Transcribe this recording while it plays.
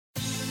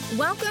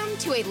Welcome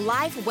to a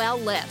life well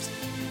lived.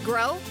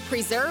 Grow,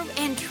 preserve,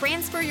 and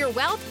transfer your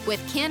wealth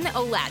with Ken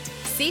Ouellette,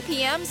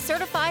 CPM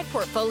certified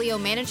portfolio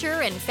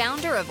manager and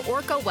founder of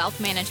Orca Wealth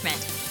Management.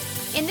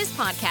 In this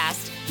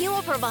podcast, he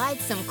will provide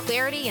some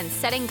clarity in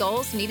setting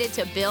goals needed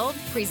to build,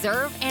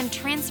 preserve, and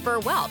transfer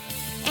wealth,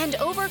 and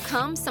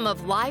overcome some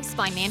of life's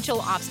financial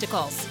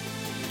obstacles.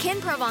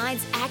 Ken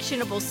provides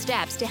actionable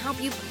steps to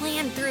help you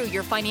plan through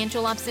your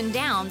financial ups and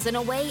downs in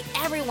a way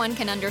everyone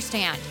can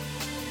understand.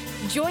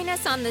 Join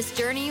us on this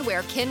journey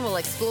where Ken will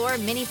explore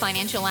many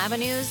financial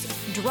avenues,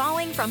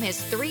 drawing from his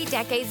 3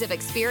 decades of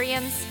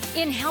experience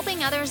in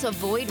helping others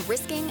avoid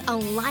risking a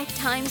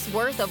lifetime's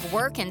worth of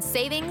work and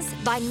savings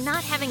by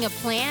not having a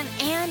plan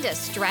and a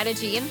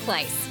strategy in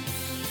place.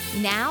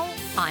 Now,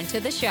 on to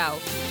the show.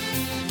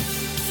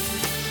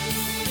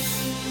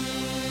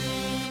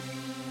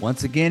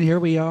 Once again, here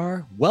we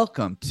are.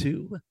 Welcome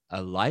to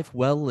A Life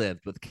Well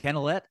Lived with Ken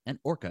Ouellette and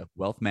Orca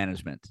Wealth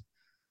Management.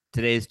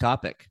 Today's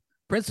topic: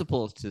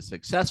 principles to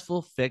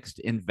successful fixed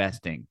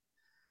investing.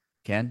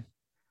 Ken,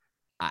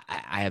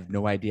 I have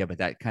no idea, but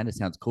that kind of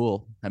sounds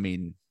cool. I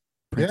mean,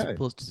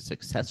 principles to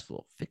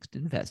successful fixed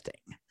investing.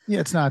 Yeah,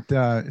 it's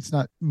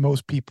not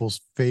most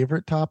people's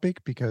favorite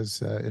topic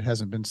because it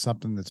hasn't been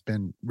something that's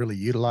been really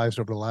utilized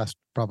over the last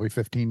probably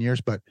 15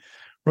 years, but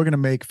we're going to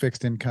make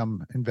fixed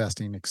income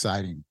investing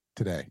exciting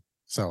today.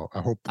 So I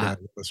hope that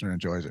the listener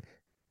enjoys it.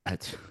 I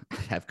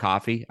have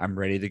coffee. I'm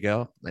ready to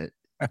go.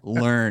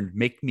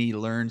 Make me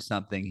learn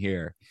something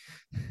here.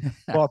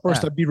 Well,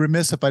 first, I'd be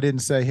remiss if I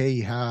didn't say,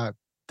 hey,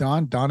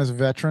 Don is a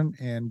veteran,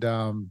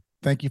 and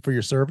thank you for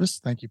your service.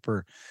 Thank you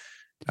for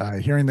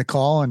hearing the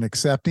call and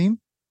accepting.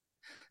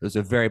 It was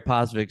a very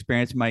positive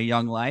experience in my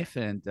young life,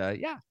 and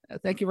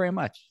thank you very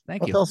much.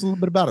 Thank you. Tell us a little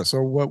bit about it.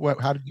 So,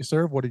 how did you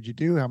serve? What did you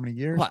do? How many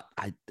years? Well,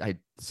 I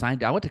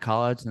went to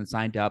college and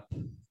signed up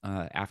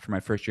after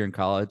my first year in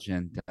college,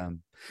 and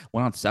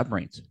went on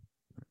submarines.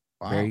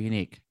 Wow. Very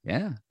unique.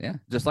 Yeah.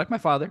 Just like my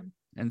father.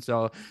 And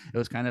so it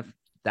was kind of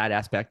that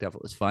aspect of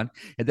it was fun.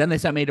 And then they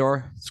sent me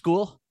to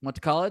school, went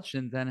to college,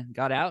 and then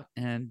got out.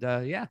 And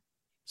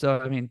so,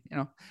 I mean,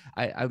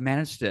 I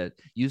managed to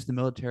use the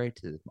military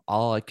to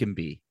all I can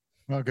be.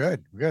 Well,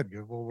 good.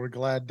 Well, we're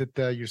glad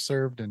that you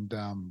served, and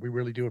we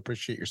really do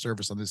appreciate your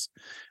service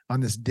on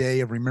this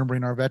day of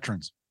remembering our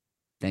veterans.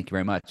 Thank you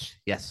very much.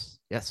 Yes.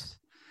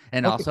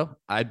 And also,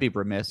 I'd be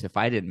remiss if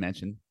I didn't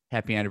mention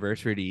happy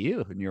anniversary to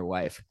you and your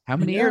wife. How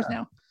many years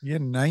now? Yeah,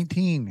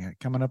 19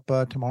 coming up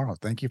tomorrow.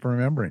 Thank you for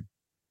remembering.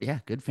 Yeah,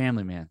 good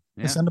family, man.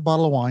 Yeah. Send a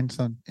bottle of wine,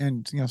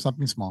 and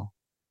something small.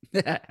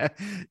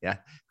 Yeah.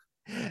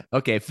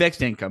 Okay,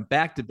 fixed income.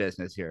 Back to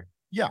business here.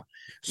 Yeah.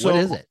 So, what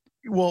is it?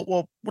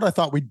 Well, what I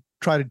thought we'd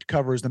try to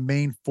cover is the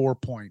main 4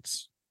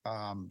 points,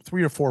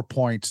 3 or 4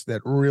 points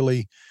that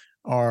really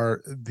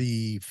are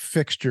the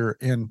fixture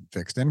in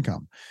fixed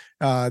income,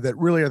 that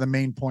really are the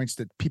main points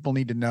that people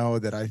need to know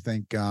that I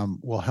think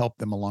will help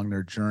them along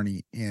their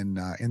journey in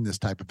this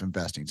type of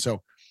investing.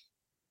 So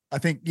I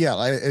think,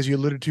 as you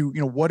alluded to,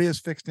 what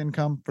is fixed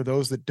income for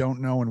those that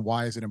don't know, and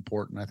why is it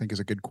important, I think is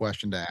a good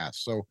question to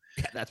ask. So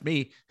that's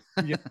me.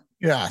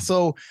 Yeah.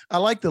 So I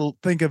like to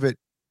think of it,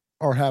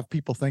 or have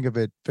people think of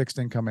it, fixed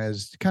income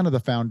as kind of the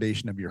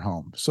foundation of your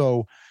home.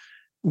 So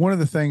one of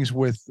the things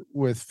with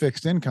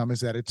fixed income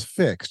is that it's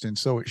fixed. And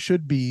so it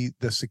should be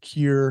the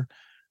secure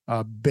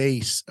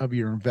base of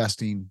your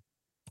investing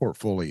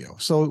portfolio.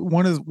 So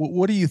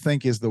what do you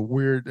think is the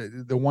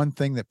one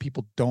thing that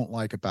people don't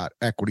like about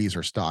equities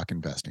or stock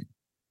investing?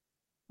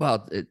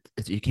 Well,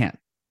 you can't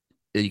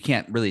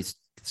really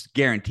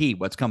guarantee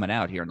what's coming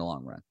out here in the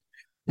long run.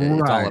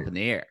 It's all up in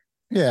the air.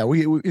 Yeah.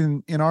 We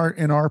in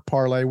our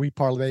parlay, we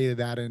parlay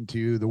that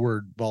into the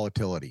word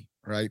volatility.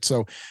 Right.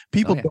 So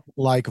people don't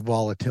like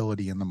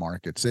volatility in the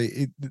markets.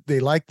 They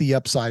like the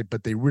upside,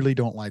 but they really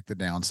don't like the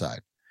downside.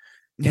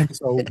 And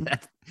so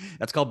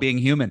that's called being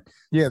human.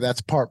 Yeah,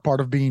 that's part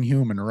of being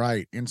human.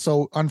 Right. And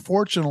so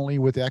unfortunately,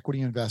 with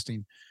equity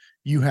investing,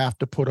 you have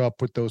to put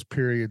up with those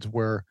periods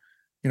where,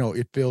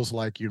 it feels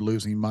like you're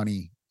losing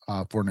money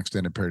for an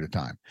extended period of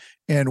time.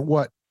 And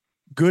what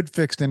good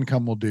fixed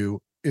income will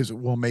do is it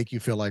will make you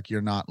feel like you're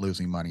not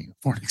losing money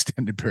for an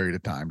extended period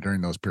of time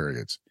during those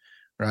periods.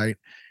 Right.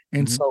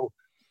 And so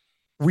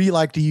we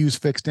like to use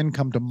fixed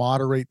income to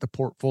moderate the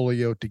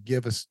portfolio to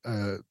give us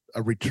a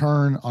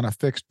return on a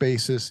fixed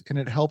basis, and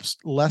it helps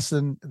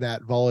lessen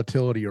that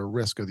volatility or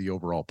risk of the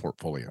overall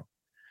portfolio.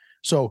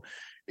 So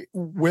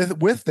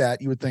with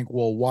that, you would think,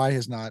 well, why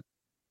has not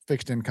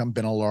fixed income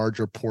been a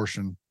larger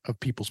portion of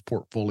people's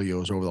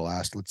portfolios over the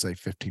last, let's say,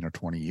 15 or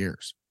 20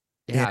 years?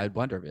 Yeah, I'd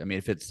wonder. I mean,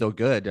 if it's so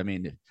good, I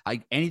mean,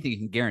 anything you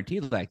can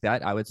guarantee like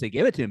that, I would say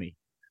give it to me.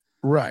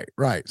 Right.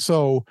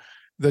 So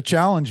the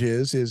challenge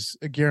is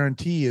a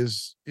guarantee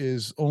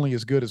is only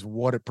as good as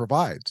what it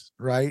provides,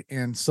 right?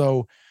 And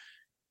so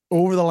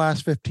over the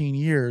last 15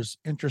 years,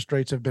 interest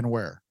rates have been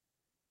where?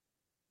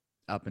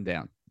 Up and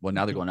down. Well,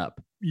 now they're going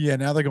up. Yeah,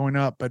 now they're going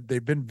up, but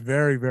they've been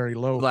very, very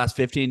low. The last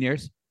 15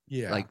 years?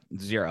 Yeah. Like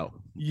zero.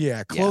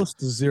 Yeah, close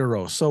to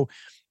zero. So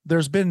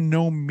there's been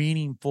no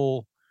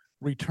meaningful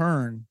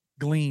return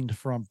gleaned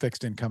from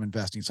fixed income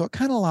investing. So it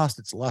kind of lost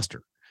its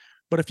luster.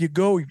 But if you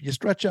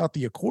stretch out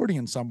the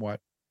accordion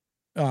somewhat,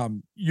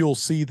 you'll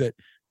see that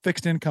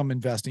fixed income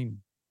investing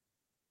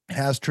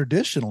has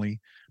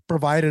traditionally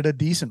provided a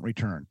decent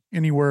return,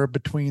 anywhere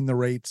between the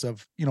rates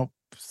of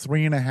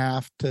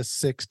 3.5 to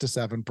 6 to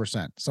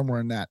 7%, somewhere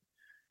in that,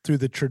 through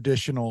the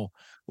traditional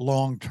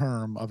long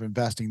term of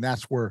investing.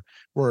 That's where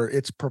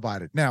it's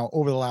provided. Now,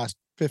 over the last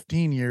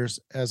 15 years,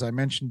 as I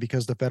mentioned,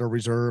 because the Federal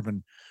Reserve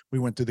and we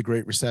went through the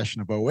Great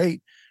Recession of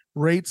 2008,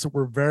 rates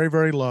were very,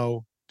 very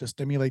low to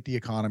stimulate the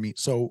economy.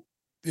 So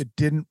it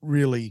didn't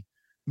really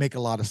make a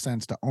lot of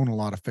sense to own a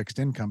lot of fixed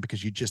income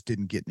because you just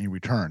didn't get any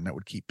return that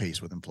would keep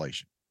pace with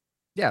inflation.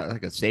 Yeah,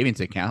 like a savings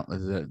account,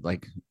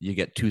 like you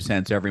get 2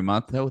 cents every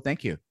month. Oh,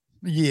 thank you.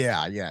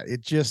 Yeah.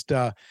 It just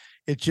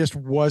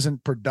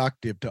wasn't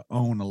productive to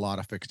own a lot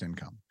of fixed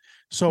income.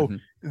 So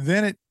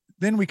then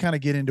we kind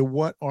of get into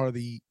what are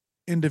the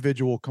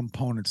individual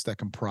components that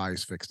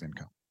comprise fixed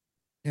income.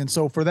 And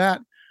so for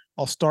that,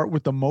 I'll start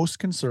with the most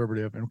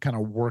conservative and kind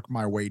of work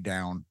my way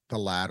down the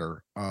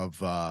ladder of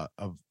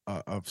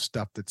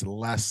stuff that's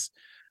less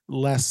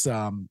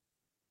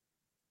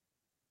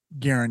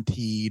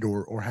guaranteed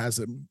or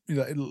has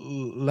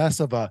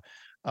less of a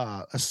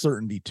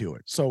certainty to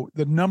it. So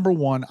the number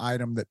one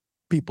item that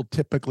people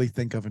typically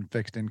think of in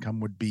fixed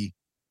income would be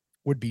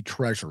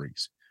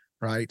treasuries,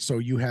 right? So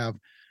you have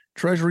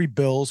treasury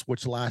bills,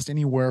 which last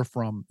anywhere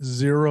from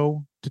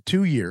 0 to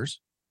 2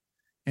 years.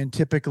 And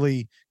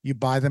typically you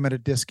buy them at a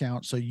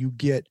discount. So you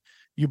buy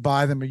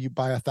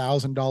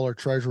 $1,000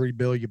 treasury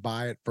bill, you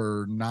buy it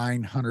for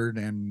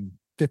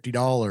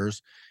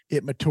 $950.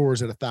 It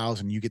matures at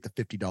 $1,000. You get the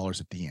 $50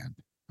 at the end.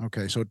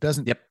 Okay. So it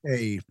doesn't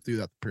pay through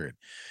that period.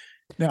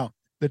 Now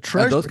the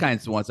treasury, those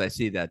kinds of ones I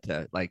see that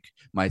like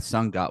my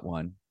son got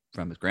one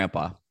from his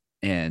grandpa,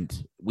 and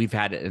we've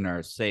had it in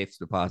our safe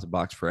deposit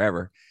box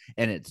forever,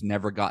 and it's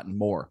never gotten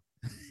more.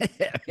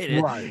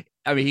 Right.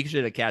 I mean, he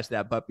should have cashed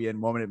that puppy in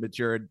the moment it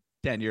matured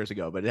 10 years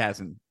ago, but it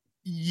hasn't.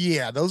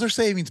 Yeah, those are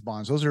savings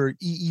bonds. Those are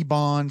EE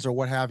bonds or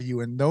what have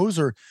you. And those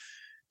are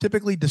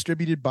typically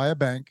distributed by a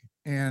bank.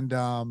 And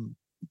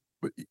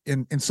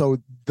so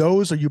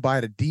those are, you buy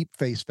at a deep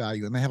face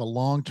value and they have a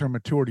long-term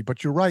maturity.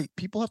 But you're right.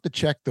 People have to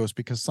check those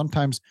because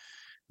sometimes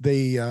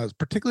they,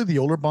 particularly the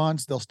older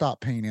bonds, they'll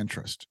stop paying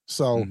interest.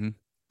 So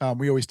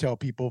we always tell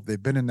people if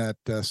they've been in that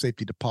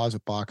safety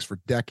deposit box for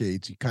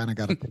decades, you kind of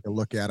got to take a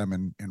look at them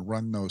and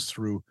run those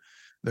through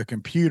the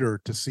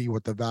computer to see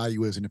what the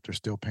value is and if they're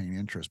still paying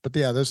interest. But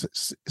yeah, there's a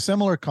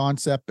similar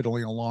concept, but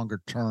only a longer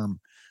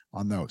term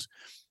on those.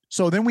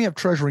 So then we have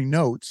treasury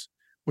notes,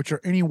 which are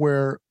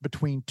anywhere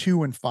between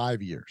 2 and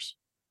 5 years.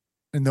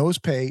 And those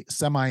pay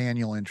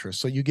semi-annual interest.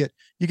 So you get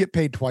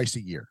paid twice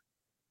a year.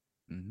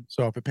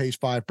 So if it pays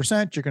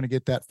 5%, you're going to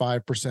get that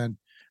 5%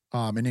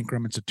 in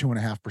increments of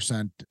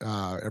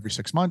 2.5% every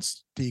 6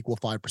 months to equal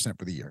 5%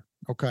 for the year.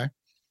 Okay.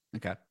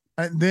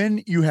 And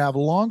then you have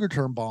longer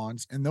term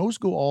bonds, and those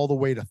go all the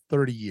way to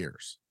 30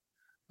 years.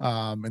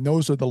 And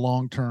those are the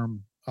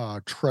long-term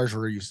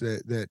treasuries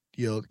that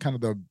kind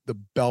of the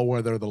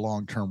bellwether, the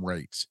long-term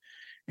rates.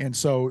 And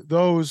so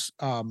those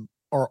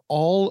are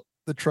all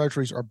the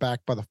treasuries are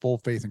backed by the full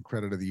faith and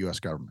credit of the U.S.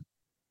 government.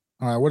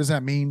 All right. What does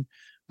that mean?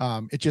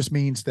 It just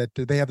means that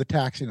they have the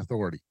taxing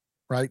authority,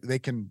 right? They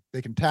can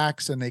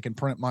tax and they can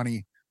print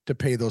money to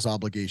pay those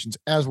obligations,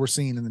 as we're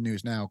seeing in the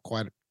news now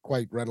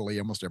quite readily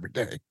almost every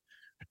day.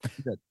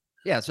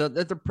 Yeah, so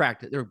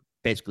they're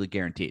basically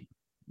guaranteed.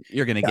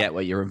 You're going to get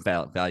what your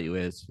value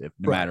is,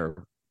 no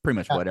matter pretty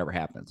much whatever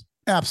happens.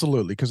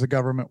 Absolutely, because the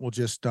government will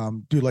just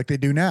do like they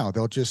do now.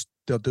 They'll just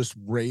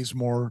raise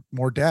more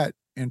debt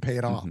and pay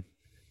it off.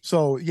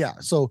 So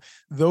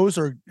those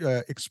are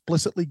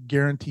explicitly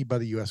guaranteed by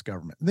the U.S.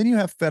 government. And then you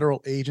have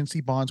federal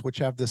agency bonds, which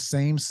have the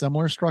same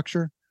similar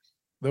structure.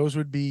 Those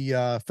would be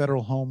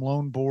Federal Home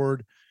Loan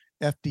Board,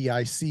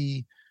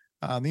 FDIC.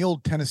 The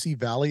old Tennessee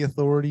Valley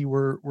Authority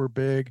were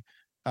big.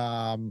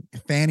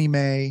 Fannie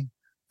Mae,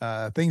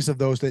 things of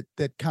those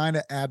that kind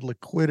of add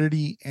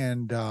liquidity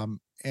and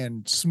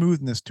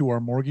smoothness to our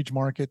mortgage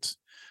markets.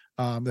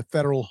 The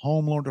Federal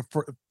Home Loan,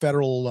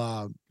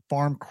 Federal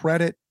Farm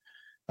Credit,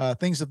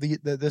 things of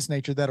this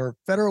nature that are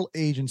federal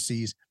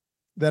agencies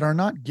that are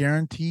not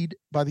guaranteed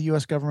by the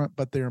U.S. government,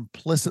 but they're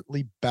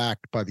implicitly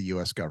backed by the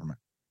U.S. government.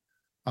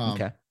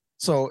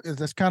 So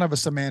that's kind of a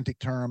semantic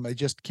term. They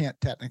just can't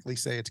technically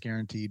say it's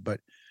guaranteed, but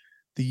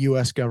the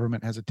U.S.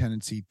 government has a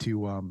tendency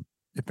to,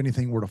 if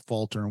anything were to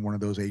falter in one of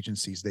those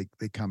agencies, they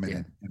come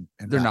in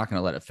and they're not going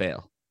to let it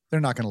fail. They're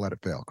not going to let it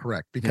fail.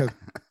 Correct. Because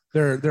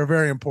they're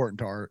very important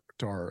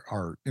to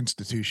our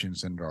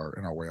institutions and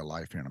our way of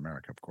life here in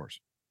America, of course.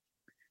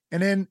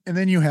 And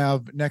then you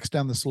have next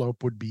down the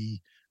slope would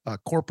be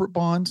corporate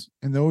bonds.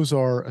 And those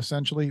are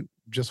essentially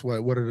just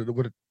what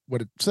it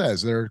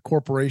says. They're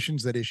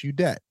corporations that issue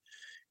debt.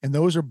 And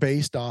those are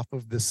based off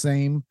of the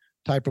same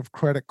type of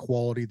credit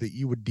quality that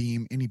you would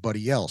deem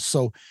anybody else.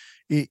 So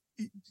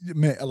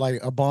like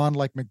a bond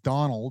like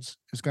McDonald's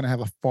is going to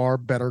have a far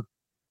better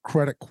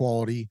credit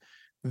quality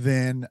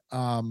than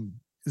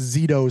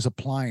Zito's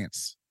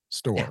appliance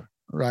store.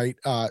 right?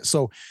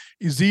 So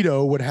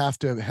Zito would have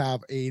to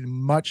have a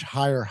much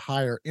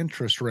higher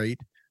interest rate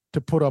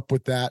to put up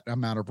with that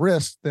amount of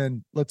risk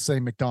than, let's say,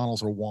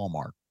 McDonald's or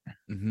Walmart,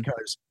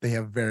 because they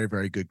have very,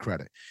 very good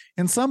credit.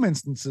 In some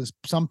instances,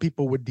 some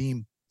people would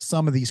deem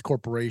some of these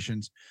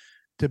corporations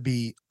to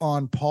be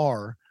on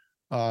par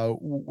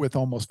with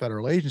almost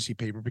federal agency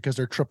paper because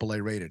they're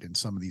AAA rated in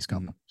some of these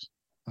companies.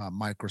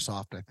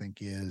 Microsoft, I think,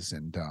 is,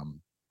 and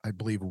I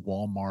believe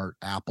Walmart,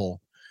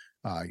 Apple.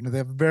 They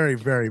have very,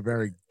 very,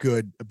 very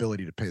good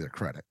ability to pay their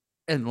credit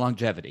and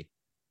longevity.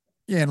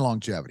 Yeah, and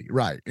longevity,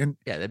 right? And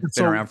yeah, they've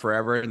been around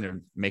forever, and they're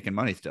making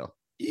money still.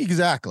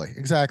 Exactly.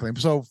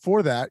 So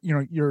for that,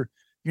 you're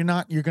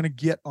going to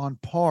get on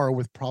par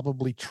with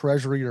probably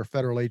Treasury or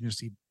federal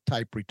agency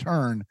type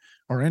return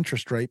or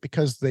interest rate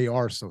because they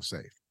are so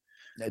safe.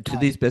 Do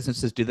these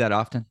businesses do that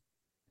often?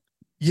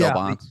 Yeah, sell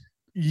bonds.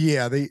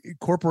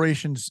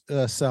 Corporations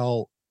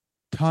sell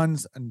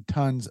tons and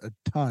tons and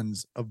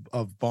tons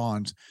of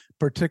bonds,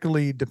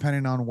 particularly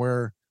depending on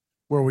where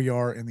we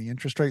are in the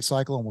interest rate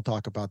cycle, and we'll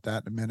talk about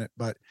that in a minute.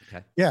 But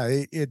yeah,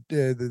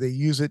 they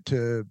use it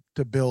to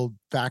build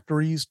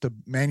factories, to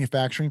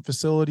manufacturing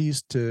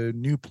facilities, to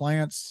new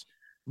plants,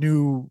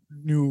 new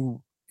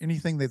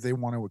anything that they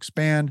want to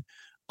expand.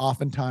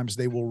 Oftentimes,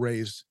 they will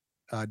raise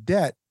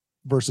debt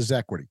versus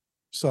equity.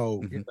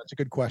 So that's a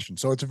good question.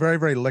 So it's a very,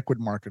 very liquid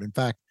market. In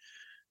fact,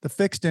 the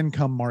fixed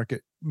income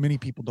market, many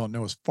people don't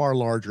know, is far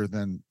larger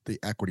than the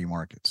equity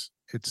markets.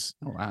 It's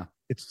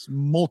It's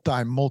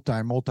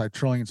multi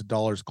trillions of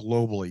dollars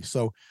globally.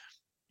 So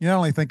you not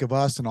only think of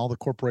us and all the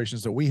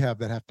corporations that we have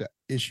that have to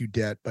issue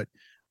debt, but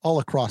all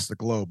across the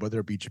globe, whether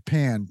it be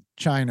Japan,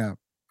 China,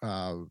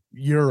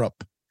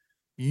 Europe,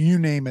 you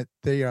name it,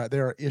 they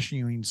are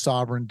issuing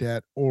sovereign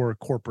debt or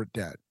corporate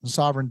debt.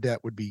 Sovereign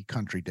debt would be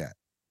country debt.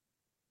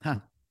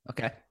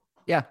 Okay.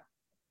 Yeah,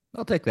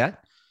 I'll take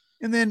that.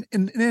 And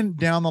then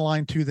down the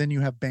line too, then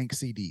you have bank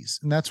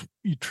CDs, and that's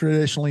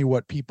traditionally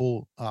what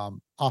people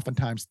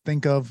oftentimes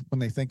think of when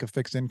they think of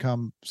fixed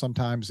income.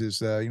 Sometimes is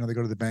they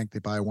go to the bank, they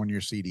buy a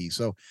 1-year CD,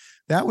 so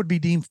that would be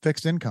deemed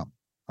fixed income.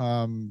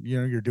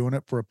 You're doing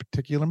it for a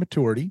particular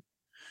maturity.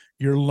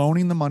 You're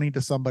loaning the money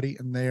to somebody,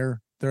 and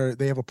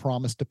they have a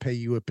promise to pay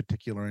you a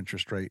particular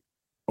interest rate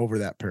over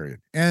that period,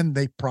 and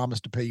they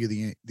promise to pay you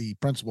the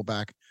principal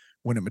back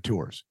when it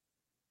matures,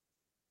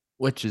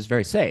 which is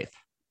very safe.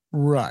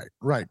 Right.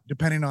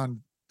 Depending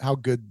on how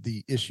good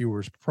the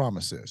issuer's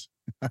promise is.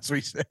 That's what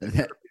he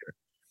said.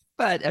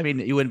 But I mean,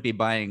 you wouldn't be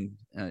buying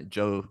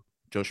Joe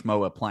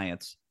Schmo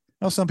appliance.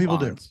 No, some people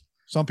do.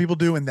 Some people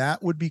do, and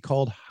that would be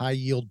called high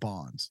yield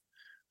bonds.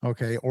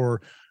 Okay,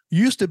 or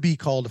used to be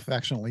called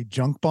affectionately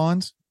junk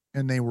bonds,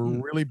 and they were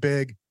really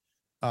big.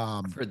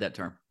 I've heard that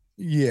term.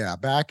 Yeah,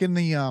 back in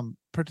the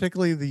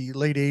particularly the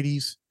late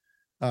 80s,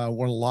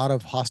 when a lot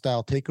of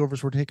hostile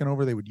takeovers were taken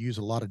over, they would use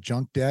a lot of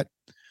junk debt.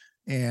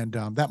 And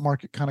that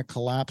market kind of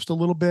collapsed a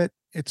little bit.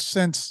 It's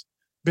since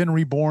been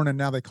reborn, and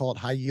now they call it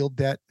high yield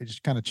debt. They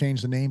just kind of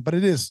changed the name, but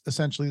it is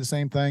essentially the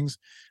same things.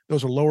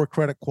 Those are lower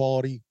credit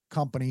quality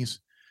companies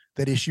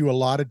that issue a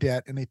lot of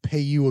debt, and they pay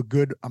you a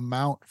good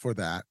amount for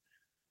that.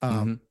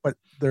 But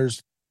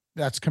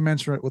that's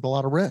commensurate with a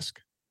lot of risk.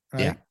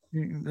 Right?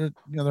 Yeah,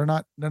 they're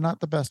not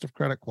the best of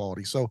credit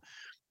quality. So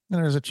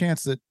there's a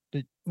chance that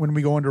when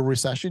we go into a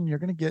recession, you're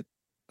going to get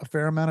a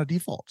fair amount of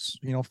defaults,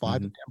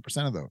 5 to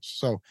 10% of those.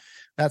 So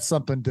that's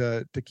something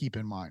to keep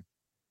in mind.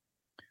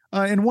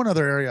 And one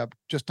other area I'll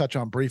just touch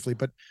on briefly,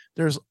 but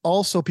there's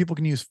also people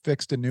can use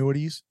fixed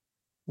annuities,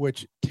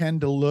 which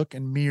tend to look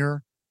and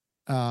mirror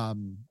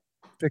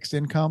fixed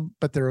income,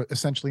 but they're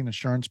essentially an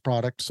insurance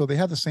product. So they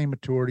have the same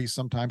maturities,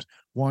 sometimes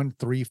 1,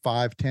 3,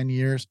 5, 10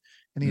 years.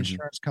 And the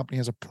insurance company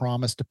has a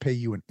promise to pay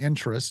you an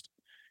interest,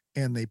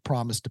 and they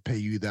promise to pay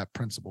you that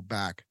principal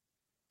back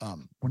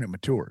when it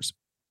matures.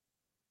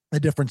 The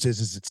difference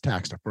is it's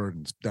tax deferred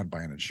and it's done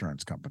by an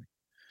insurance company.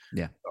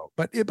 Yeah. So,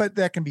 but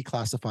that can be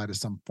classified as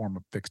some form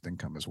of fixed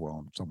income as well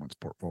in someone's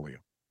portfolio.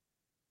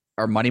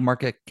 Are money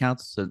market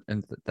accounts,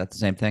 and that's the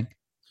same thing?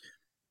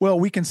 Well,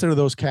 we consider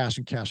those cash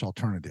and cash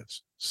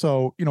alternatives.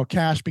 So,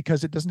 cash,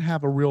 because it doesn't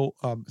have a real,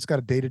 it's got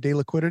a day-to-day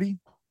liquidity.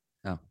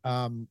 Oh.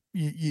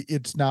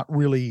 It's not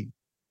really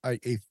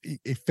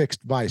a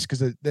fixed vice, because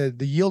the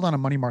yield on a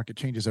money market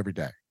changes every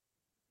day.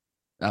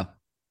 Oh.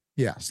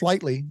 Yeah,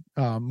 slightly,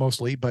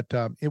 mostly, but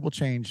it will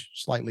change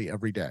slightly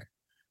every day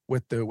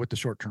with the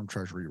short-term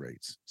treasury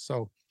rates.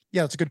 So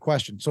yeah, that's a good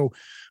question. So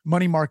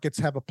money markets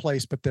have a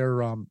place, but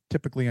they're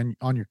typically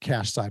on your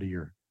cash side of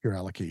your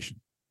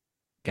allocation.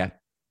 Okay.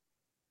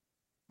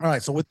 All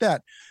right. So with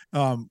that,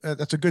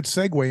 that's a good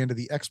segue into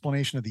the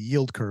explanation of the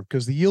yield curve,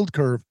 because the yield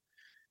curve,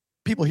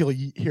 people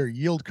hear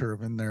yield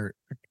curve and they're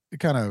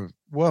kind of,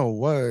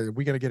 whoa,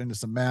 we got to get into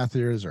some math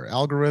here. Is there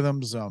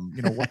algorithms?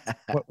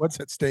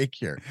 What's at stake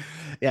here?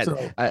 Yeah.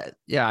 So, I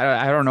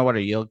don't know what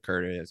a yield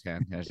curve is.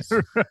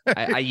 Right.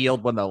 I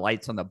yield when the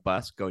lights on the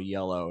bus go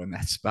yellow, and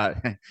that's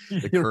about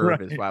the curve.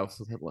 Right. Is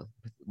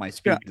why my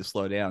speed to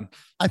slow down.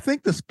 I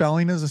think the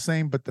spelling is the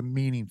same, but the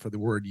meaning for the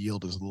word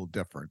yield is a little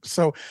different.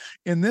 So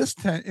in this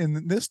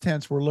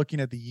tense, we're looking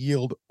at the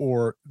yield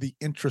or the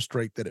interest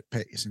rate that it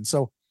pays. And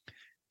so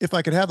if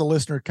I could have the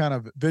listener kind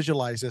of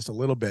visualize this a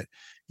little bit,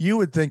 you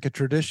would think a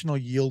traditional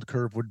yield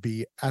curve would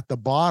be at the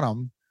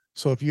bottom.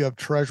 So if you have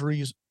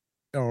treasuries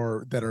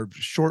or that are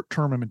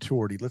short-term in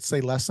maturity, let's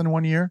say less than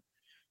 1 year,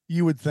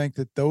 you would think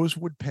that those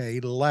would pay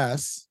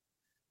less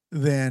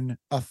than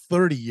a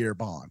 30-year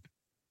bond.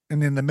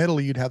 And in the middle,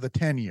 you'd have the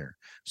 10-year.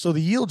 So the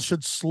yield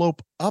should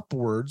slope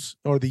upwards,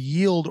 or the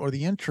yield or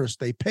the interest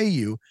they pay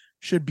you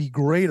should be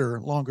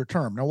greater longer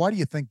term. Now, why do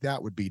you think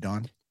that would be,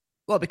 Don?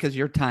 Well, because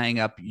you're tying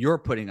up,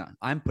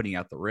 I'm putting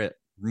out the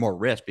more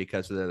risk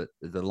because of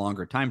the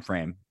longer time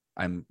frame.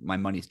 My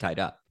money's tied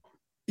up.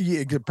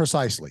 Yeah,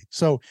 precisely.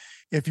 So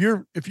if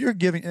you're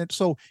giving it,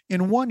 so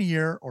in 1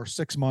 year or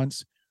 6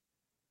 months,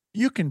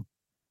 you can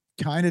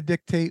kind of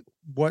dictate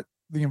what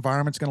the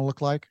environment's going to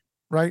look like,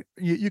 right?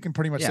 You can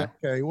pretty much say,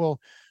 okay, well,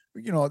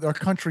 our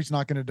country's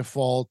not going to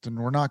default and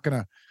we're not going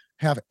to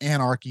have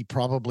anarchy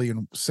probably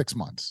in 6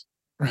 months,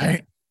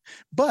 right?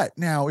 But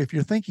now if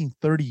you're thinking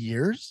 30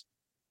 years,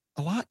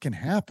 a lot can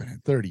happen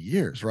in 30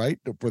 years, right?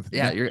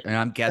 And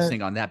I'm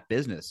guessing on that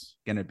business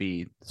going to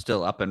be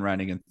still up and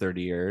running in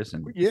 30 years.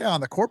 And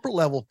on the corporate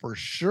level, for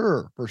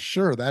sure.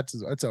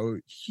 That's a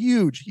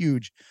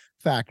huge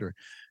factor.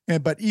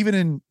 But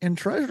even in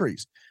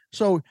treasuries.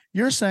 So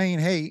you're saying,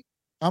 hey,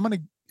 I'm going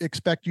to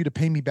expect you to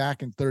pay me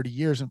back in 30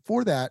 years. And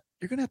for that,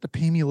 you're going to have to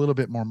pay me a little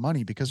bit more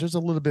money because there's a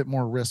little bit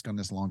more risk on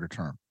this longer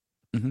term.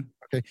 Mm-hmm.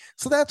 Okay.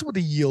 So that's what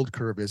the yield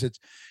curve is.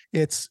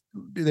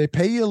 They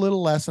pay you a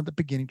little less at the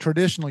beginning,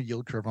 traditional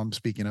yield curve I'm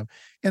speaking of.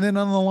 And then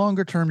on the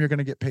longer term, you're going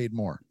to get paid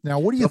more. Now,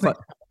 what do you think?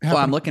 Well,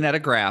 I'm looking at a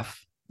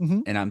graph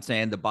and I'm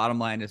saying the bottom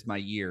line is my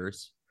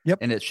years. Yep.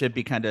 And it should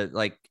be kind of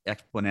like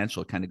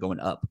exponential, kind of going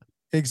up.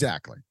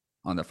 Exactly.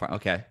 On the front.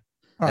 Okay.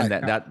 All and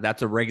right.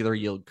 that's a regular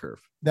yield curve.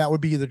 That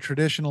would be the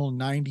traditional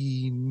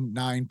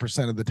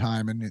 99% of the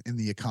time in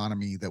the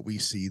economy that we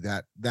see.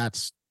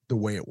 That's the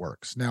way it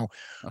works. Now,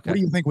 What do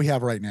you think we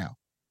have right now?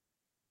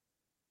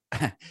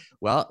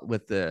 Well,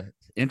 with the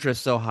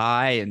interest so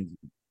high and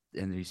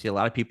you see a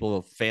lot of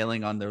people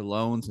failing on their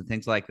loans and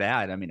things like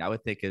that. I mean, I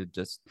would think it'd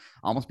just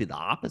almost be the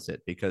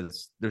opposite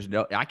because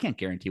I can't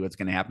guarantee what's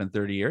going to happen in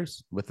 30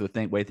 years with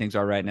the way things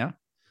are right now.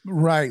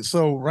 Right.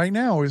 So right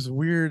now is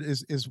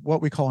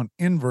what we call an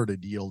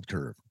inverted yield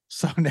curve.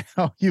 So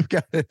now you've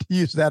got to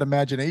use that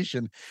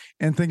imagination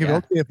and think of,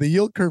 okay, if the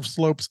yield curve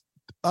slopes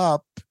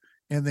up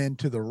and then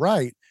to the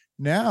right,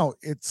 now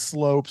it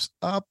slopes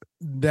up,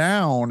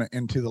 down,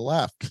 and to the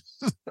left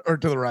or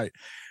to the right.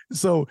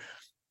 So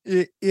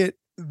it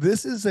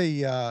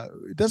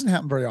doesn't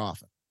happen very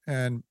often.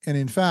 And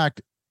in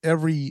fact,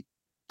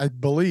 I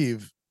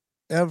believe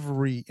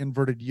every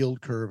inverted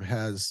yield curve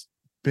has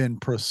been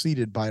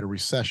preceded by a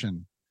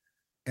recession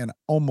in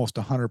almost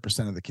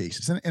 100% of the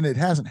cases. And it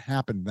hasn't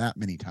happened that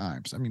many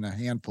times. I mean, a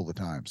handful of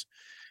times.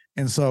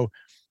 And so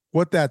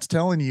what that's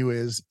telling you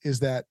is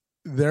that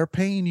they're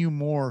paying you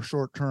more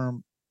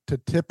short-term to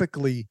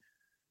typically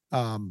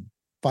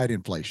fight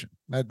inflation.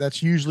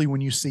 That's usually when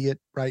you see it,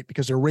 right?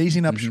 Because they're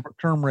raising up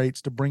short-term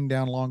rates to bring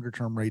down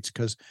longer-term rates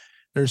because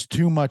there's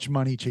too much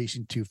money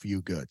chasing too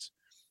few goods.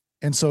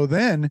 And so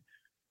then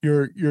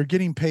you're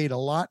getting paid a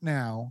lot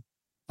now,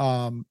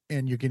 and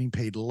you're getting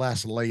paid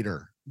less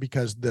later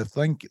because the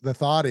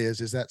thought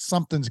is that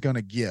something's going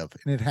to give,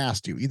 and it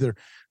has to. Either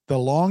the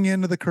long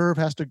end of the curve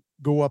has to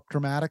go up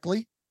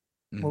dramatically,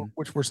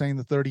 which we're saying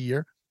the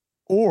 30-year,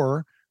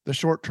 or the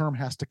short term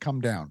has to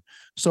come down.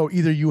 So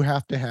either you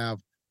have to have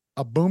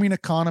a booming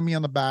economy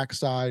on the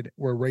backside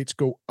where rates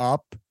go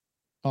up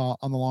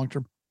on the long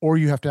term, or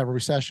you have to have a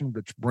recession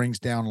which brings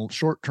down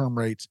short-term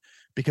rates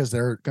because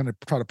they're going to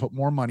try to put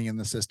more money in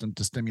the system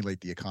to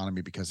stimulate the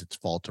economy because it's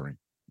faltering.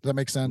 Does that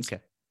make sense?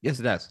 Okay. Yes,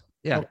 it does.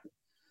 Yeah.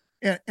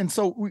 And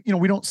so,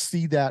 we don't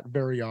see that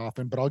very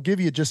often, but I'll give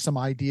you just some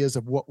ideas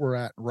of what we're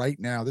at right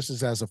now. This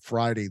is as of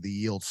Friday, the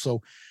yield.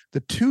 So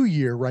the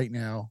 2-year right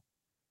now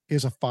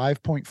is a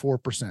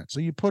 5.4%. So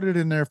you put it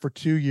in there for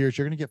 2 years,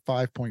 you're going to get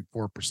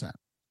 5.4%.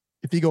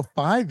 If you go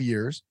 5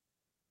 years,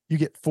 you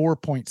get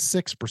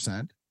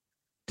 4.6%,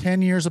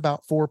 10 years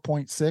about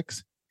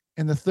 4.6,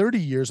 and the 30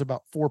 years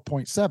about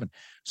 4.7.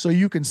 So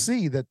you can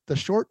see that the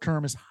short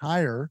term is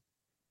higher.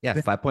 Yeah,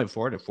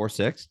 5.4 to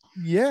 4.6.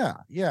 Yeah.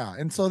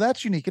 And so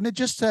that's unique. And it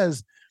just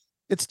says,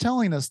 it's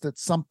telling us that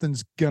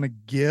something's going to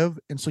give.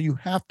 And so you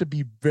have to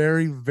be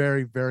very,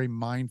 very, very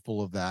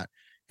mindful of that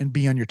and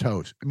be on your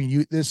toes. I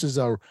mean, this is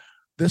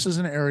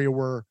an area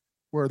where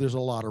there's a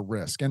lot of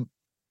risk. And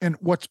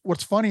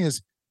what's funny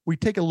is we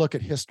take a look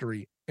at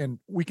history and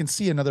we can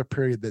see another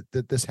period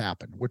that this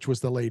happened, which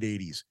was the late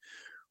 80s.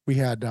 We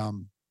had,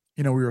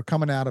 we were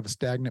coming out of a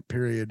stagnant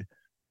period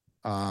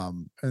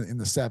in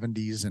the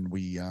 70s, and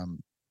we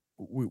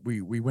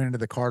went into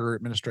the Carter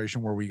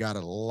administration where we got a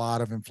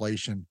lot of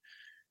inflation,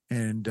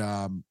 and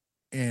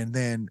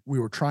then we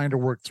were trying to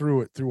work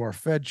through it through our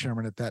Fed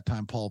chairman at that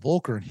time, Paul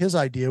Volcker, and his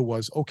idea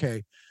was,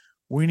 okay,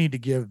 we need to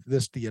give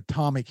this the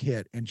atomic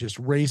hit and just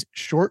raise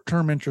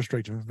short-term interest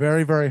rates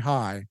very, very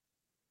high,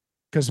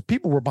 because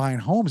people were buying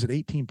homes at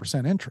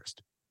 18%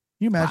 interest.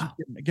 Can you imagine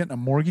getting a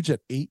mortgage at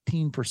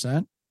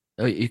 18%?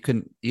 Oh,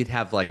 you'd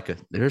have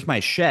there's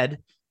my shed.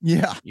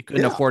 Yeah. You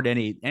couldn't afford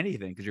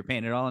anything because you're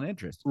paying it all in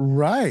interest.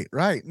 Right.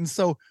 And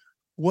so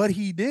what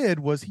he did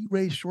was he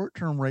raised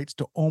short-term rates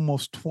to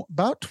almost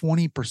about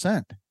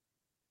 20%,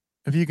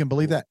 if you can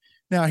believe that.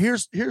 Now,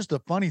 here's the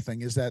funny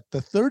thing is that the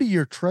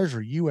 30-year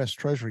Treasury, U.S.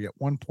 Treasury, at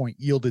one point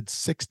yielded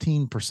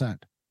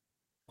 16%.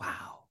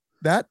 Wow.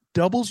 That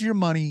doubles your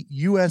money,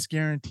 U.S.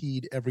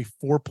 guaranteed, every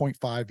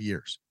 4.5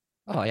 years.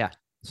 Oh, yeah.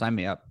 Sign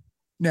me up.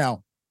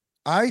 Now,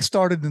 I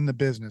started in the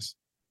business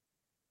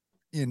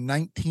in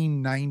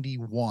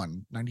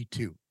 1991,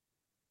 92.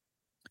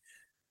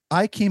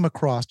 I came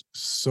across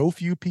so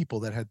few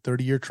people that had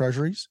 30-year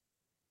Treasuries.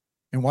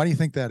 And why do you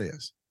think that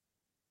is?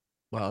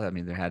 Well, I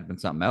mean, there had been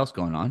something else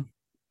going on.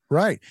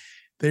 Right.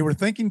 They were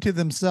thinking to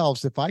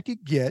themselves, if I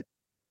could get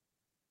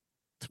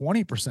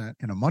 20%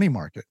 in a money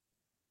market,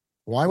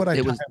 why would I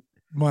tie up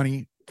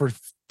money for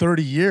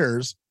 30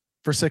 years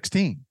for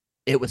 16?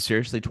 It was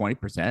seriously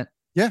 20%.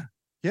 Yeah.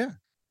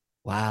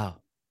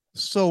 Wow.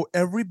 So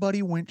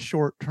everybody went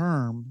short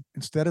term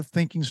instead of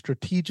thinking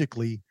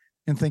strategically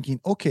and thinking,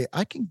 okay,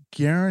 I can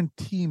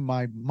guarantee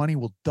my money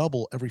will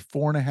double every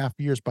 4.5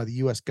 years by the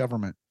U.S.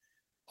 government.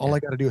 All I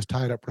got to do is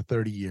tie it up for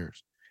 30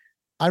 years.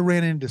 I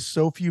ran into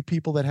so few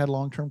people that had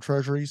long-term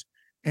treasuries,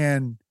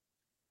 and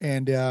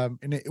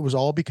it was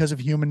all because of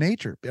human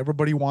nature.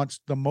 Everybody wants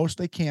the most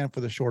they can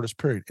for the shortest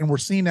period. And we're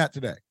seeing that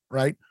today,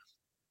 right?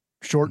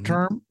 Short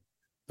term,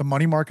 the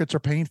money markets are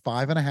paying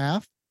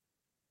 5.5.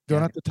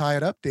 Don't have to tie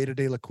it up,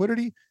 day-to-day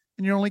liquidity,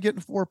 and you're only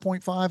getting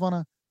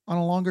 4.5 on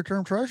a longer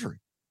term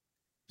treasury.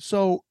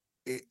 So,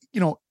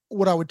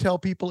 what I would tell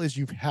people is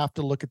you have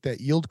to look at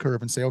that yield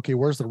curve and say, okay,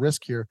 where's the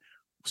risk here?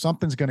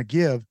 Something's going to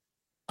give.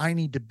 I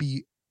need to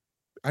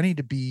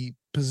be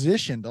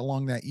positioned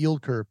along that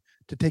yield curve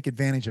to take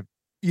advantage of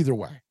either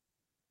way.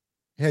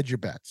 Hedge your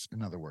bets,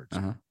 in other words.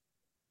 All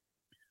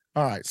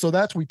right. So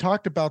we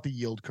talked about the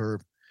yield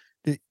curve.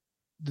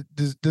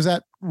 Does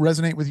that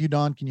resonate with you,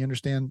 Don? Can you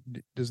understand?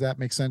 Does that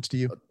make sense to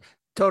you?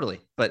 Totally.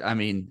 But I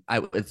mean,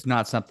 it's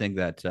not something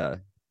that,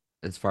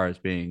 as far as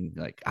being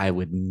I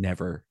would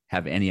never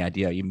have any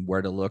idea even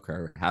where to look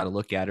or how to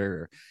look at it.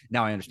 Or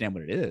now I understand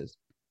what it is.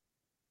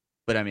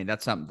 But I mean,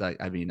 that's something that,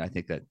 I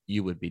think that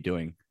you would be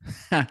doing.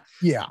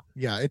 Yeah.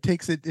 It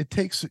takes,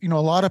 a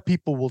lot of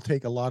people will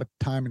take a lot of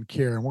time and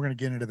care, and we're going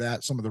to get into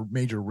that, some of the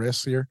major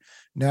risks here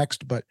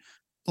next, but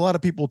a lot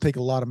of people will take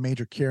a lot of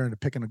major care into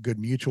picking a good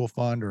mutual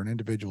fund or an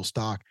individual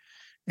stock,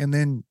 and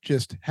then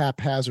just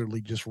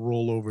haphazardly just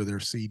roll over their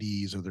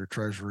CDs or their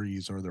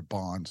treasuries or their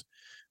bonds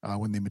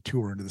when they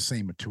mature into the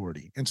same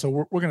maturity. And so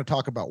we're going to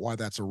talk about why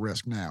that's a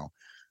risk now.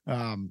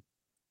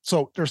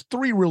 So there's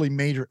three really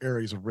major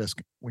areas of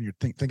risk when you're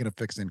thinking of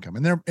fixed income,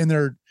 and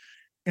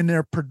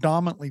they're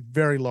predominantly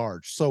very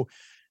large. So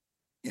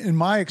in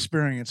my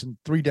experience in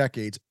 3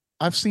 decades,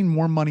 I've seen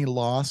more money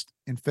lost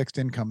in fixed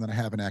income than I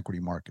have in equity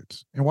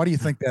markets. And why do you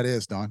think that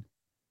is, Don?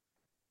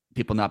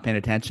 People not paying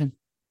attention?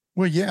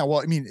 Well, yeah.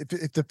 Well, I mean,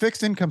 if the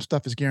fixed income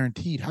stuff is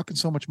guaranteed, how can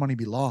so much money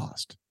be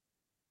lost?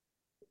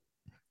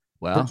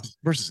 Well,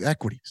 versus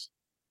equities.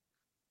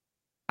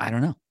 I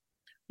don't know.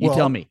 You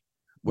tell me.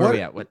 Where are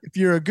we at? If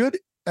you're a good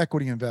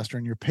equity investor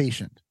and you're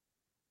patient,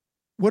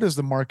 what does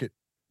the market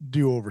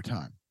do over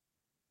time?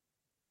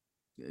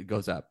 It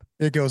goes up.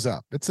 It goes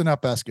up. It's an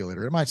up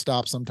escalator. It might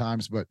stop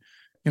sometimes, but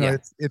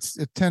the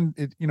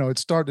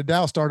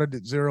Dow started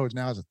at 0, it's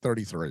now at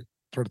 33,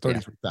 sort of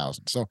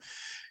 33,000. So,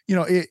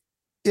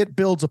 it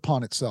builds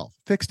upon itself.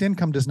 Fixed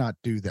income does not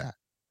do that.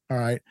 All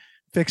right.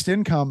 Fixed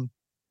income,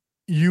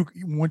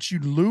 once you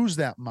lose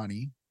that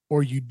money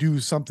or you do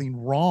something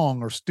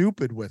wrong or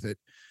stupid with it,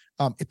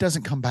 it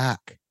doesn't come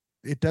back.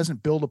 It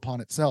doesn't build upon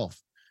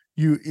itself.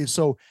 You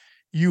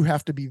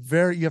have to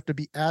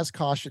be as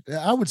cautious.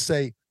 I would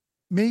say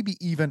maybe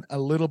even a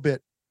little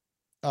bit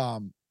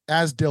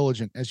as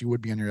diligent as you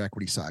would be on your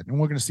equity side. And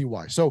we're going to see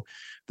why. So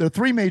the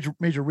three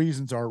major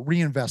reasons are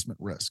reinvestment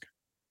risk.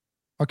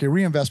 Okay.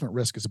 Reinvestment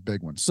risk is a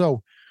big one.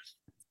 So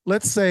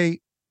let's say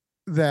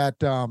that,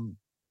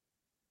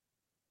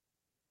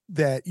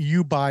 that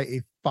you buy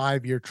a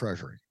 5-year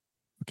treasury.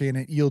 Okay. And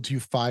it yields you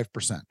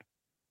 5%.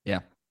 Yeah.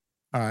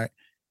 All right.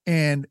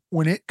 And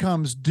when it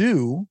comes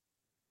due,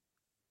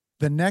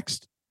 the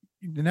next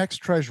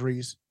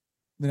treasuries,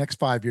 the next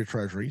 5-year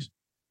treasuries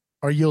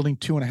are yielding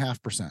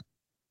 2.5%.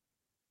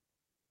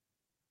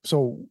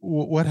 So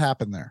what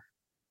happened there?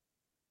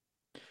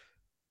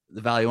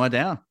 The value went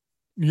down.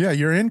 Yeah,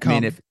 your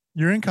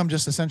income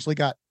just essentially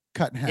got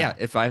cut in half. Yeah,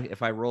 if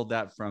I rolled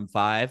that from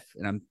 5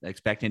 and I'm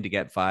expecting to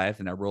get 5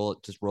 and I roll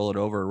it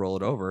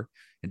over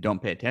and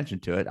don't pay attention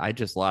to it, I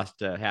just lost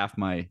half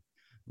my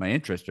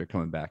interest are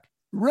coming back.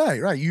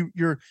 Right.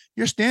 Your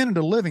standard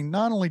of living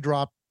not only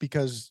dropped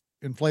because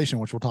inflation,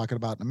 which we'll talk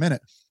about in a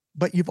minute,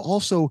 but you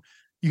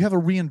have a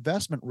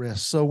reinvestment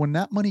risk. So when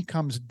that money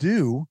comes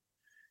due,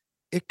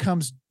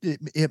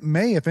 it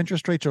may, if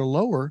interest rates are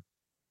lower,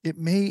 it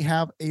may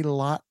have a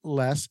lot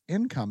less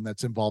income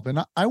that's involved.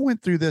 And I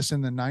went through this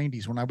in the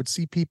 90s when I would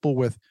see people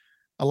with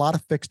a lot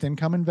of fixed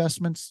income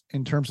investments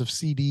in terms of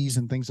CDs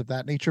and things of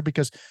that nature,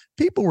 because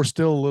people were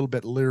still a little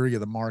bit leery of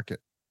the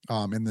market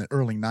in the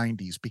early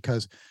 90s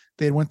because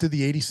they had went through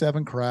the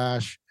 87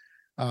 crash.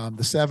 The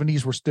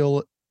 70s were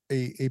still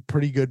a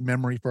pretty good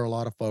memory for a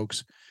lot of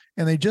folks,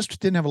 and they just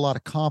didn't have a lot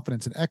of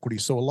confidence in equity.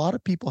 So a lot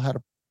of people had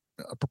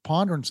a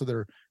preponderance of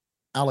their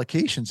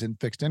allocations in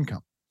fixed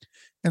income.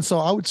 And so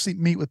I would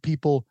meet with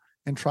people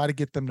and try to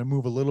get them to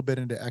move a little bit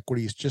into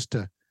equities just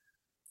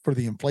for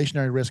the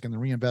inflationary risk and the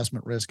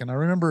reinvestment risk. And I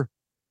remember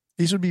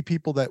these would be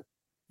people that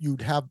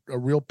you'd have a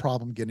real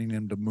problem getting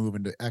them to move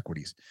into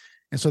equities.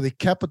 And so they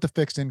kept with the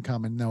fixed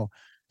income, and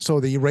so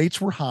the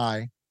rates were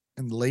high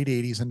in the late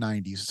 80s and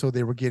 90s. So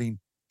they were getting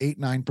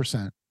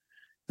 8-9%.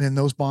 Then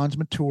those bonds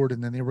matured,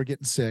 and then they were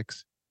getting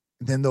 6.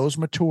 And then those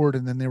matured,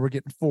 and then they were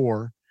getting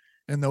 4.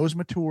 And those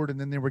matured, and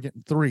then they were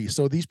getting 3.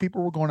 So these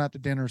people were going out to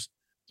dinners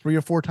 3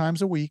 or 4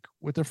 times a week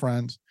with their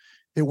friends.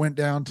 It went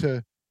down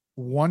to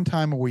 1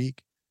 time a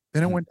week.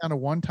 Then it went down to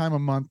 1 time a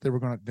month. They were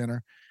going to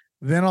dinner.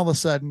 Then all of a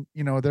sudden,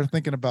 they're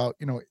thinking about,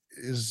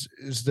 is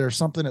there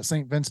something at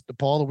St. Vincent de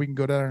Paul that we can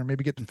go down and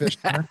maybe get to fish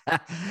dinner?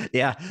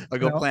 Yeah, I'll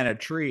go plant a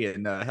tree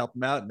and help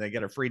them out, and they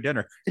get a free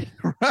dinner.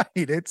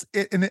 Right.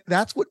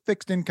 That's what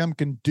fixed income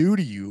can do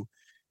to you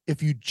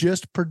if you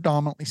just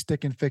predominantly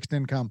stick in fixed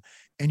income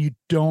and you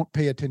don't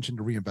pay attention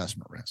to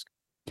reinvestment risk.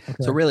 Okay.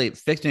 So really,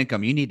 fixed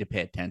income, you need to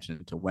pay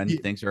attention to when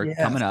things are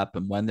coming up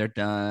and when they're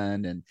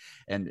done,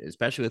 and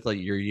especially with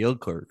your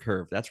yield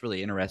curve. That's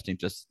really interesting,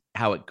 just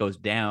how it goes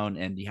down,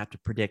 and you have to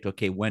predict,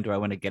 okay, when do I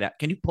want to get out?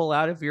 Can you pull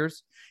out of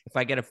yours? If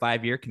I get a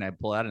 5-year, can I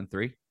pull out in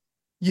 3?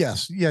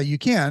 Yes. Yeah, you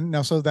can.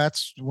 Now, so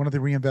that's one of the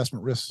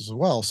reinvestment risks as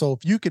well. So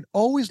if you can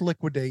always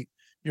liquidate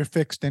your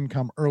fixed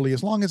income early,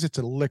 as long as it's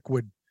a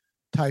liquid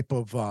type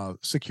of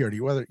security,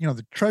 whether,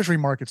 the treasury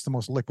market's the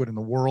most liquid in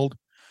the world.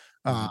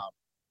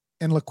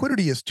 And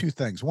liquidity is 2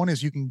 things. One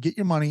is you can get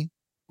your money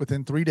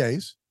within 3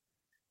 days,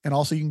 and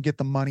also you can get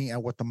the money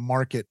at what the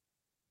market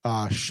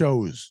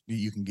shows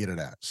you can get it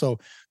at. So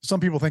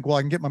some people think, well,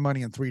 I can get my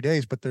money in 3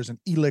 days, but there's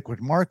an illiquid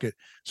market,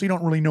 so you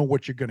don't really know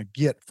what you're going to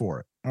get for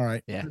it. All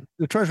right. Yeah.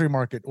 The treasury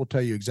market will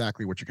tell you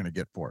exactly what you're going to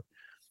get for it.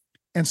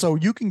 And so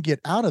you can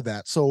get out of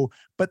that. So,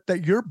 but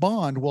that your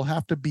bond will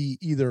have to be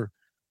either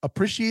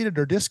appreciated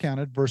or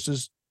discounted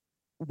versus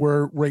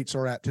where rates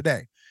are at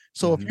today.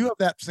 So if you have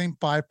that same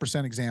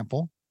 5%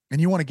 example, and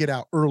you want to get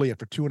out early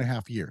after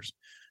 2.5 years,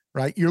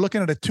 right? You're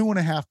looking at a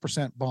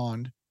 2.5%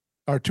 bond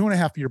or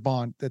 2.5-year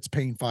bond that's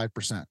paying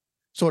 5%.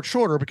 So it's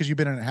shorter because you've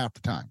been in it half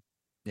the time.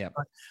 Yeah.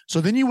 Right? So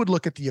then you would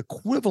look at the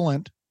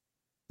equivalent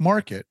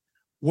market.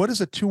 What does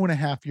a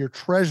 2.5-year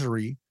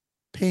treasury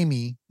pay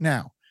me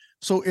now?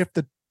 So if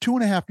the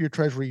 2.5-year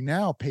treasury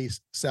now pays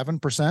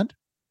 7%,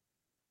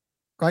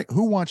 right?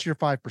 Who wants your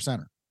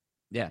 5%er?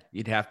 Yeah.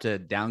 You'd have to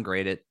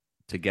downgrade it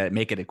to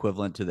make it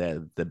equivalent to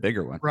the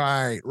bigger one.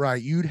 Right.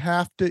 You'd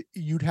have to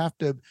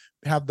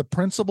have the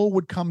principal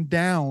would come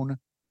down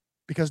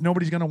because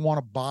nobody's going to want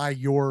to buy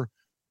your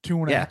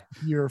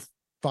 2.5-year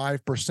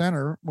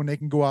 5%er when they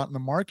can go out in the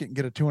market and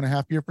get a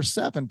 2.5-year for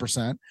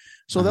 7%.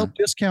 So they'll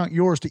discount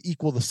yours to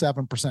equal the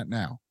 7%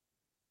 now.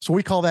 So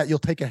we call that, you'll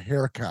take a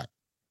haircut.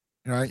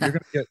 Right.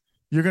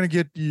 You're going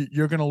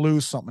to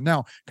lose something.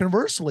 Now,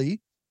 conversely,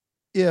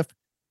 if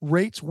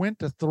rates went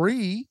to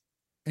 3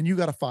 and you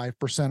got a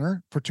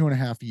 5%er for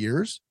 2.5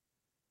 years,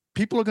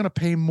 people are going to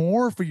pay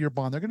more for your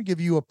bond. They're going to give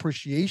you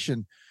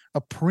appreciation,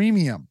 a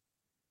premium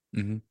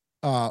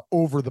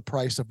over the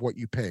price of what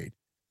you paid.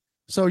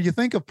 So you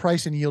think of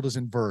price and yield as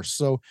inverse.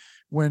 So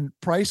when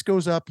price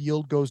goes up,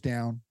 yield goes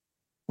down.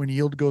 When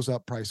yield goes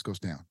up, price goes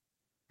down.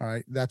 All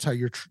right. That's how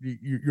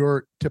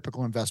your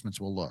typical investments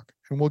will look.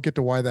 And we'll get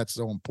to why that's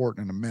so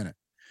important in a minute.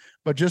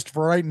 But just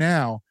for right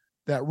now,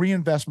 that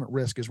reinvestment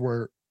risk is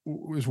one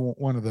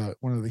of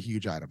the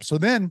huge items. So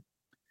then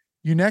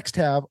you next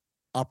have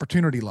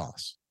opportunity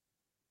loss.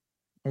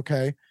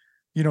 Okay.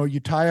 You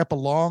tie up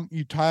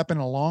in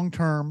a long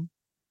term,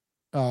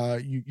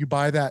 you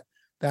buy that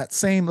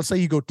same, let's say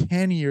you go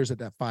 10 years at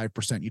that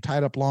 5%, you tie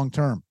it up long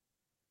term.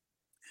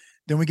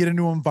 Then we get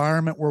into an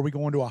environment where we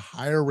go into a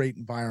higher rate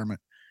environment.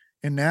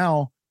 And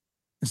now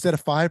instead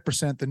of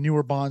 5%, the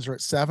newer bonds are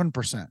at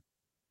 7%.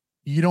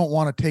 You don't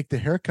want to take the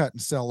haircut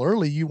and sell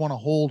early. You want to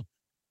hold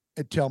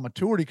until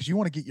maturity because you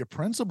want to get your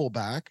principal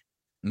back.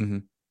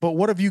 But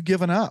what have you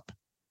given up?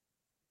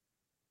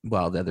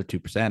 Well, the other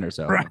 2% or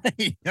so.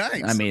 Right.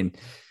 Nice. I mean,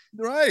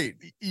 right.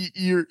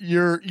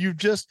 You're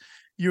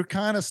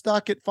kind of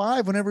stuck at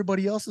 5 when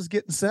everybody else is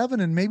getting 7,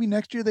 and maybe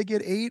next year they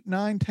get 8,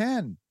 9,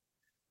 10.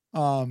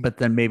 But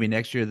then maybe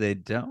next year they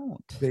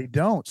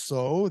don't.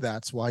 So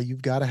that's why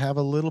you've got to have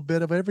a little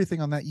bit of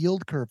everything on that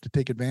yield curve to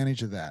take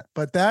advantage of that.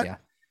 But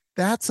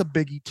that's a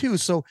biggie too.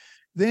 So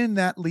then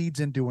that leads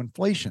into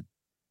inflation.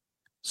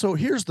 So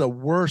here's the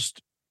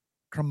worst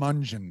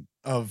curmudgeon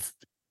of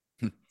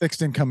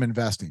fixed income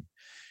investing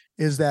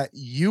is that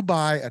you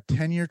buy a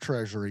 10-year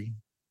treasury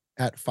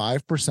at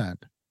 5%,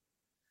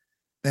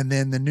 and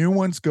then the new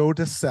ones go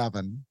to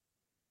 7,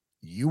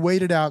 You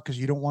wait it out because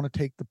you don't want to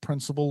take the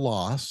principal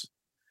loss.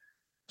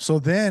 So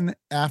then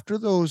after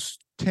those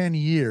 10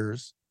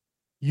 years,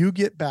 you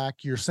get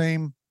back your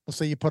same, let's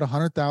say you put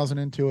 100,000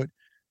 into it.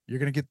 You're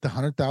going to get the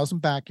 100,000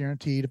 back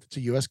guaranteed if it's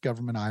a U.S.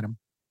 government item.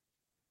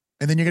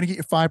 And then you're going to get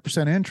your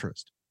 5%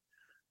 interest.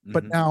 Mm-hmm.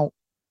 But now,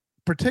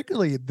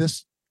 particularly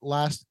this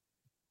last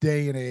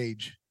day and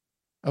age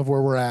of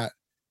where we're at,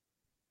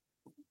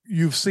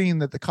 you've seen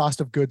that the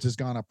cost of goods has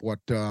gone up. What,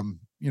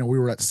 we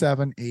were at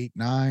 7, 8,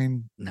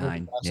 9,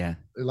 the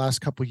last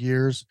couple of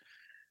years.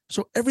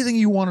 So everything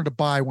you wanted to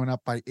buy went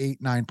up by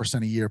 8,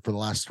 9% a year for the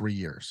last 3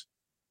 years.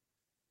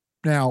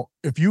 Now,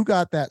 if you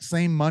got that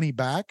same money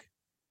back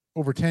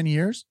over 10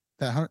 years,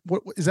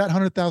 what is that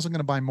 100,000 going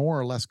to buy more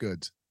or less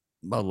goods?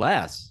 But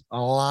less. A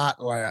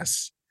lot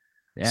less.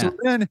 Yeah. So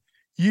then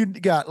you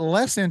got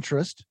less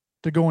interest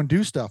to go and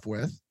do stuff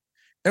with.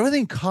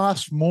 Everything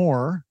costs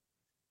more,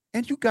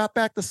 and you got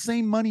back the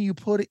same money you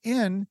put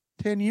in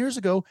 10 years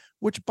ago,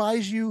 which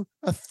buys you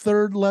a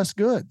third less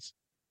goods.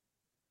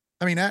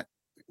 I mean, that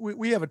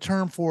we have a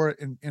term for it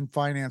in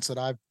finance that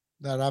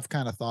I've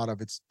kind of thought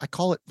of. I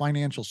call it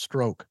financial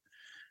stroke,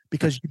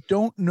 because you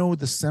don't know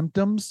the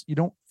symptoms, you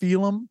don't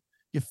feel them,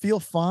 you feel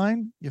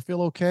fine, you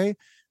feel okay,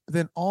 but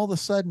then all of a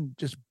sudden,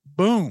 just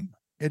boom,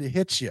 it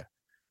hits you,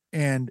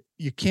 and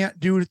you can't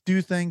do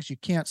things, you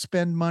can't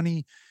spend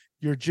money,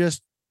 you're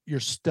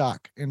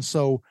stuck. And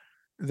so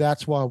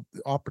that's why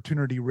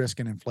opportunity risk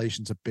and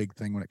inflation is a big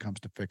thing when it comes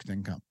to fixed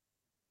income.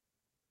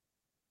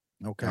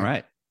 Okay. All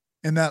right.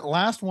 And that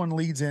last one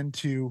leads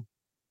into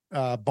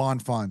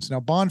bond funds. Now,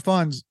 bond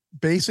funds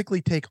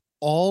basically take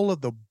all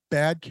of the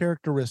bad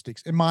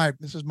characteristics,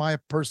 this is my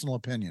personal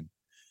opinion,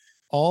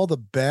 all the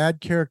bad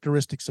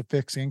characteristics of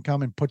fixed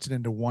income, and puts it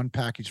into one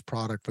packaged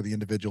product for the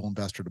individual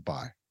investor to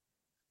buy,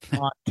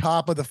 on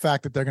top of the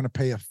fact that they're going to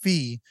pay a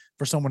fee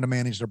for someone to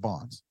manage their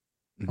bonds.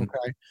 Mm-hmm.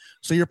 Okay.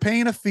 So you're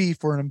paying a fee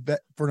for an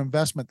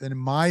investment that, in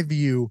my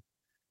view,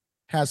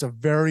 has a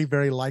very,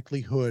 very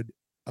likelihood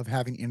of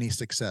having any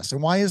success.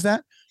 And why is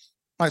that?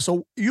 All right.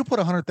 So you put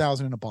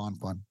 100,000 in a bond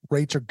fund,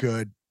 rates are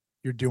good,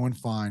 you're doing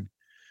fine.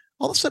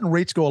 All of a sudden,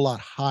 rates go a lot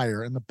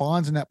higher, and the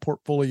bonds in that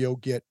portfolio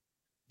get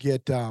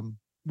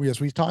as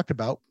we talked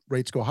about,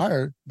 rates go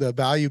higher. The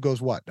value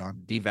goes what,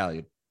 Don?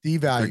 Devalued.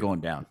 They're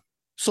going down.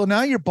 So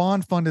now your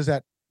bond fund is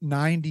at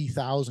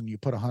 90,000. You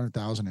put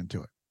 100,000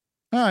 into it.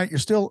 All right, you're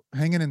still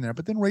hanging in there,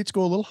 but then rates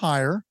go a little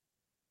higher,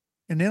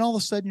 and then all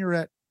of a sudden you're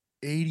at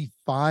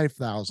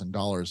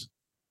 $85,000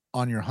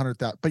 on your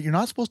 100,000. But you're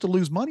not supposed to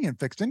lose money in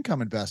fixed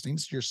income investing.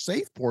 It's your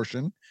safe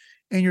portion,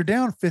 and you're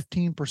down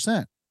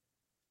 15%.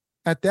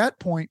 At that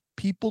point,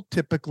 people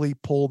typically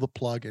pull the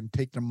plug and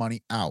take their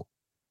money out.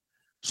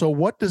 So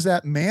what does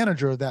that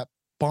manager of that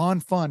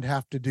bond fund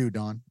have to do,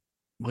 Don?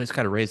 Well, he's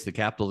got to raise the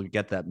capital to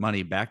get that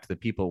money back to the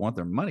people who want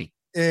their money.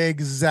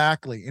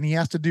 Exactly. And he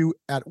has to do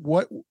at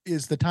what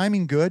is the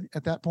timing good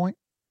at that point?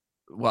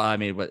 Well, I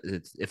mean,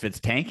 if it's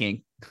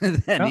tanking,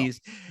 then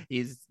he's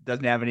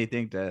doesn't have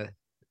anything to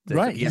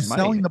right. He's money.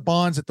 Selling the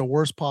bonds at the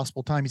worst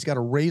possible time. He's got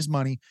to raise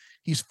money.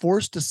 He's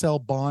forced to sell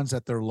bonds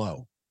at their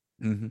low,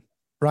 mm-hmm.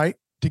 right?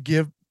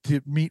 To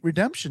meet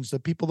redemptions, the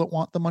people that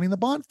want the money in the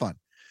bond fund.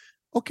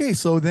 Okay,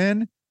 so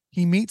then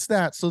he meets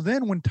that. So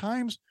then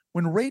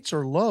when rates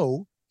are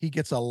low, he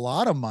gets a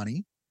lot of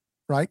money,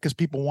 right? Because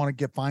people want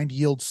to find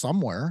yield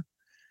somewhere.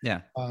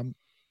 Yeah. And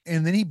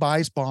then he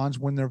buys bonds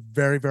when they're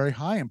very, very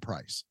high in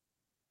price,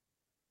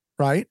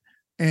 right?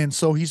 And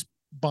so he's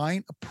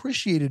buying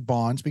appreciated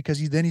bonds because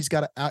he's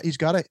got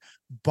to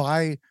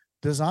by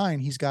design,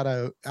 he's got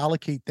to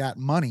allocate that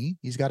money.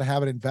 He's got to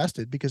have it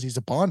invested because he's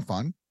a bond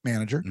fund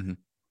manager. Mm-hmm.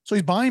 So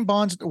he's buying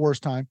bonds at the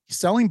worst time. He's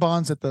selling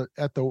bonds at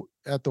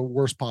the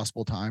worst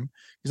possible time.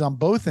 He's on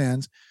both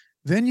ends.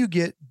 Then you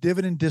get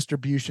dividend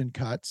distribution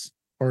cuts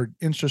or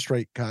interest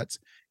rate cuts,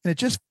 and it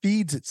just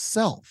feeds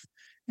itself.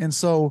 And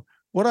so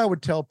what I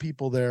would tell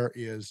people there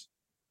is,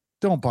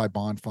 don't buy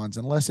bond funds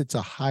unless it's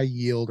a high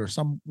yield or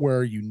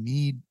somewhere you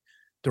need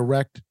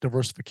direct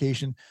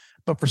diversification.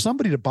 But for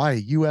somebody to buy a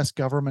U.S.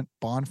 government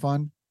bond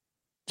fund,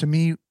 to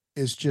me,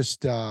 is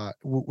just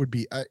would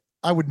be.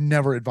 I would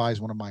never advise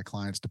one of my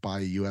clients to buy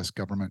a U.S.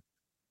 government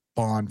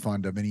bond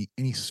fund of any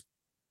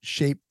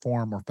shape,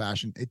 form, or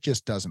fashion. It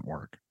just doesn't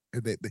work.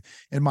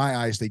 In my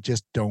eyes, they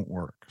just don't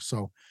work.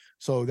 So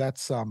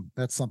that's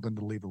something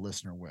to leave a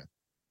listener with.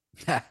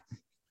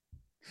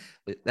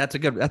 That's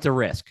a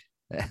risk.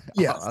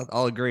 Yeah,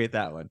 I'll agree with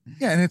that one.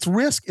 Yeah, and it's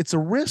risk. It's a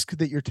risk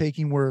that you're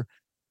taking where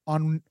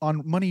on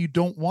money you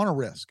don't want to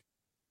risk.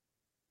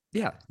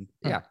 Yeah,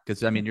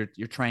 because I mean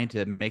you're trying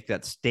to make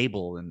that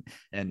stable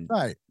and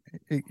right.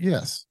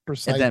 Yes,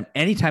 precisely. And then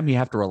anytime you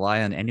have to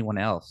rely on anyone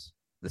else,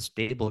 the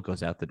stable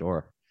goes out the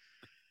door.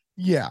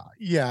 Yeah.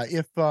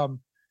 If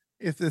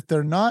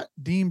they're not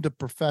deemed a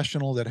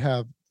professional that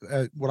have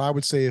what I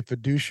would say a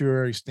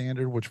fiduciary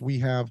standard, which we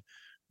have,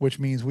 which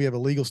means we have a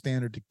legal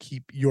standard to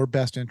keep your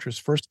best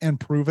interest first and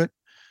prove it.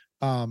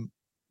 In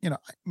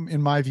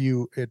my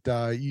view,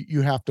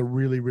 you have to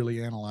really,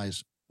 really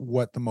analyze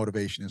what the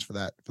motivation is for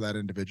that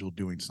individual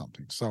doing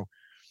something. So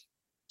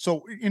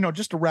So,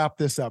 just to wrap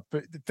this up,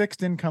 the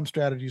fixed income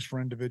strategies for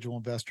individual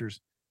investors,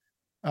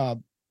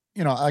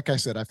 like I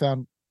said, I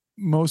found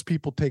most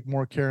people take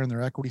more care in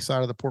their equity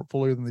side of the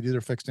portfolio than they do their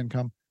fixed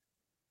income.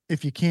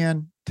 If you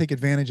can, take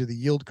advantage of the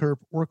yield curve,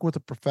 work with a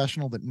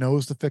professional that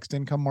knows the fixed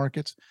income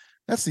markets.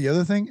 That's the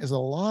other thing, is a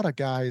lot of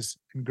guys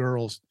and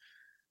girls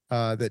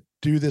that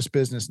do this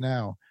business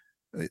now,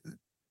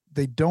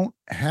 they don't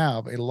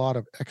have a lot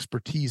of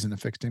expertise in the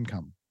fixed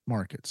income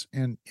markets.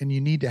 And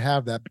you need to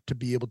have that to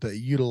be able to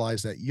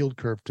utilize that yield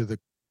curve to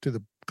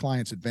the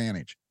client's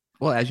advantage.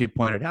 Well, as you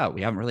pointed out,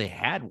 we haven't really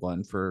had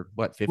one for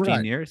 15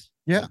 Right. years?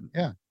 Yeah.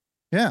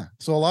 Yeah.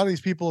 So a lot of these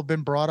people have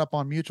been brought up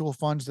on mutual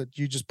funds that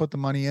you just put the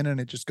money in and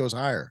it just goes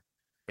higher.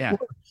 Yeah.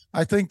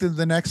 I think that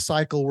the next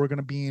cycle we're going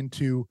to be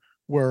into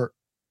where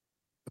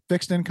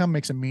fixed income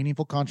makes a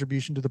meaningful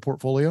contribution to the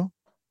portfolio.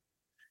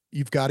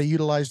 You've got to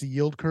utilize the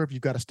yield curve.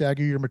 You've got to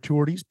stagger your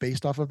maturities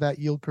based off of that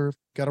yield curve.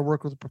 Got to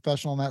work with a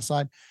professional on that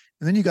side.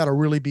 And then you got to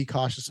really be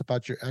cautious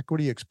about your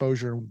equity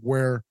exposure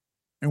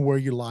and where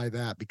you lie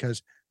that,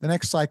 because the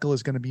next cycle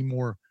is going to be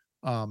more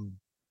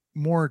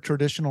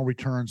traditional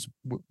returns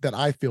that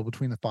I feel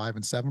between the 5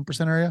 and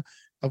 7% area,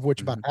 of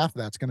which about half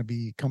of that's going to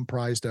be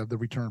comprised of the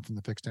return from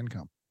the fixed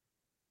income.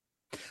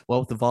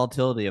 Well, with the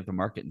volatility of the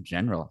market in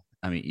general,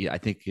 I mean, I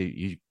think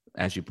you,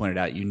 as you pointed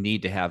out, you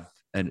need to have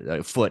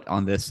a foot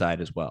on this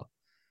side as well.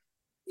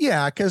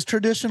 Yeah, because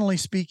traditionally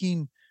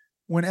speaking,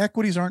 when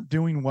equities aren't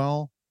doing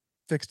well,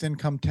 fixed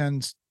income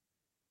tends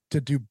to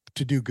do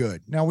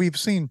good. Now, we've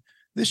seen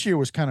this year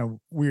was kind of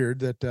weird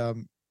that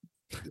it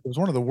was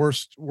one of the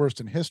worst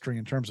in history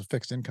in terms of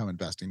fixed income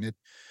investing.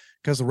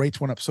 Because the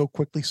rates went up so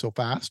quickly, so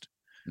fast.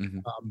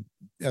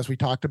 As we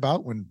talked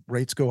about, when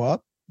rates go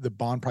up, the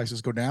bond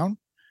prices go down.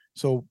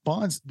 So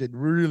bonds did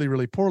really,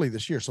 really poorly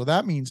this year. So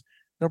that means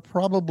they'll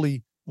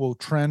probably will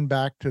trend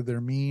back to their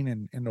mean,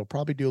 and they'll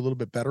probably do a little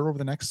bit better over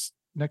the next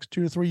 2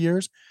 to 3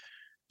 years.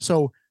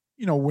 So,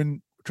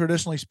 when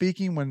traditionally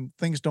speaking, when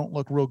things don't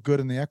look real good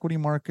in the equity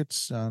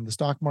markets, the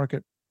stock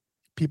market,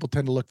 people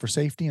tend to look for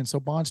safety. And so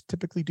bonds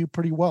typically do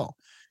pretty well.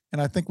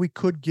 And I think we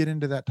could get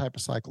into that type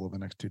of cycle over the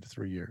next 2 to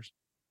 3 years.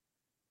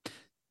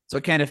 So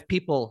Ken, if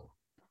people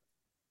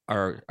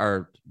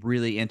are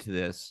really into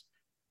this,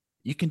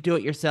 you can do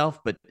it yourself,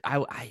 but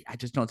I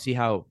just don't see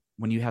how,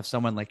 when you have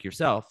someone like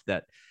yourself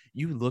that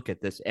you look at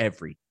this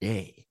every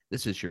day,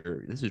 this is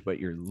what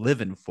you're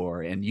living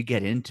for, and you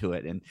get into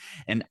it.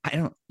 And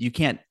you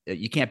can't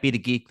be the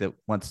geek that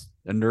wants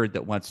a nerd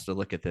that wants to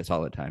look at this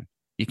all the time.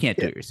 You can't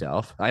do it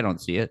yourself. I don't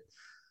see it.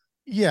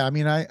 Yeah. I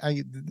mean, I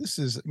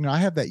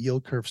have that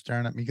yield curve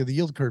staring at me, because the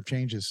yield curve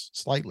changes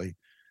slightly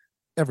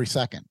every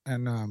second.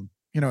 And,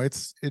 it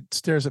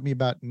stares at me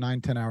about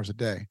 9-10 hours a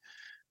day.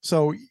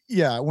 So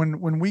yeah, when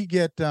we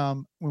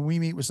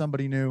meet with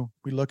somebody new,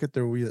 we look at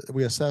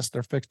we assess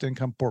their fixed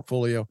income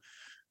portfolio.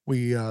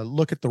 We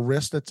look at the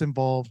risk that's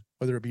involved,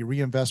 whether it be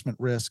reinvestment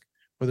risk,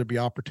 whether it be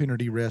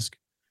opportunity risk,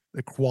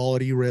 the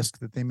quality risk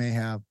that they may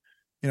have.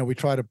 We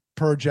try to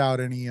purge out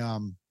any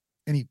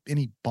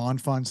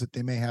bond funds that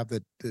they may have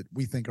that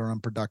we think are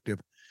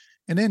unproductive,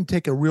 and then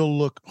take a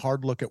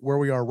hard look at where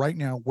we are right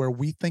now, where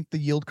we think the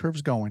yield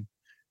curve's going,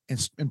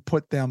 and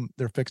put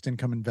their fixed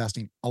income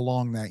investing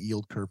along that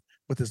yield curve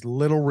with as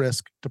little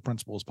risk to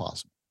principal as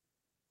possible.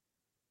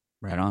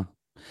 Right on.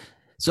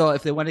 So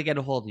if they want to get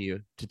a hold of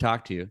you to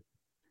talk to you,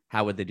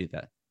 how would they do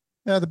that?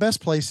 Yeah, the best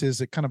place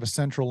is at kind of a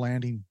central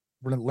landing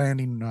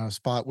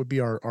spot would be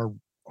our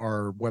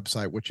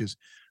website, which is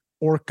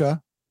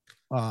Orca,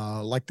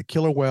 like the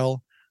killer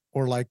whale,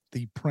 or like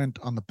the print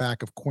on the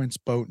back of Quint's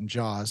boat and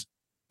Jaws,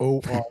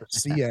 ORCA,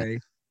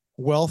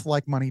 wealth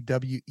like money,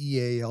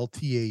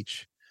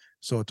 WEALTH.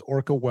 So it's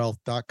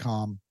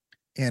orcawealth.com.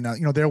 And,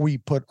 there we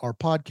put our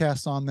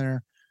podcasts on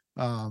there,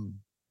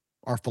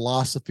 our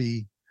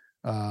philosophy,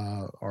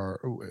 or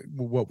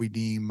what we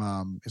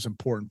deem is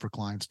important for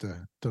clients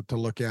to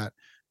look at,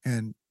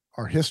 and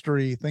our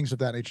history, things of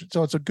that nature.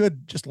 So it's a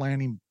good just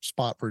landing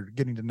spot for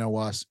getting to know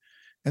us.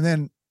 And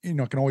then,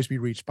 it can always be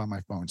reached by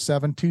my phone,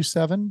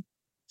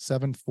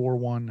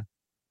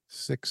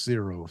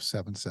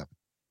 727-741-6077.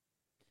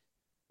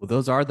 Well,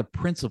 those are the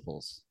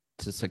principles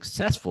to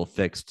successful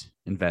fixed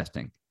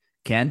investing.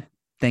 Ken,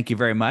 thank you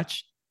very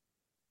much.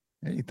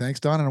 Hey,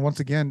 thanks, Don. And once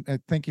again,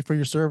 thank you for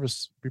your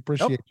service. We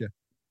appreciate you.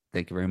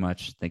 Thank you very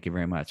much. Thank you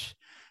very much.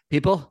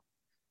 People,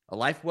 a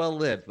life well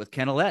lived with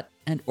Ken Ouellette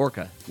and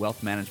Orca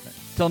Wealth Management.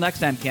 Till next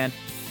time, Ken.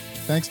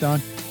 Thanks, Don.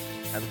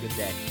 Have a good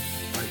day.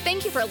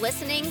 Thank you for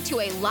listening to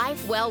A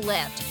Life Well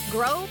Lived.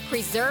 Grow,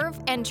 preserve,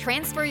 and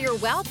transfer your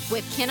wealth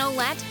with Ken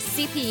Ouellette,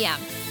 CPM.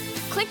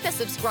 Click the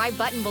subscribe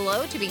button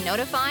below to be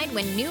notified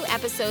when new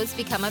episodes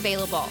become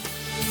available.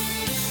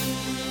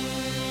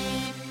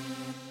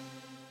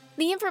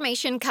 The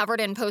information covered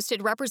and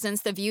posted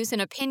represents the views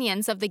and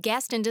opinions of the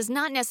guest and does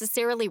not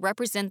necessarily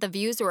represent the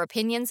views or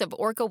opinions of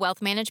Orca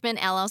Wealth Management,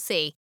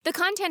 LLC. The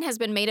content has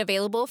been made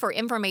available for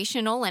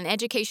informational and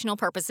educational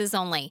purposes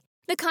only.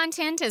 The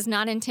content is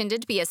not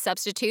intended to be a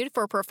substitute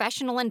for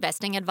professional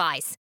investing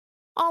advice.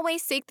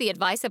 Always seek the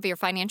advice of your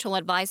financial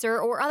advisor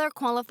or other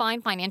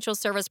qualified financial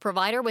service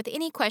provider with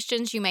any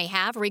questions you may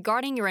have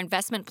regarding your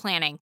investment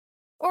planning.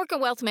 Orca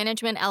Wealth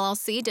Management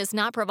LLC does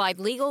not provide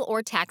legal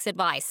or tax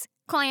advice.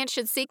 Clients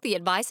should seek the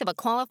advice of a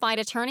qualified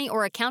attorney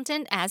or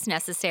accountant as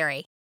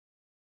necessary.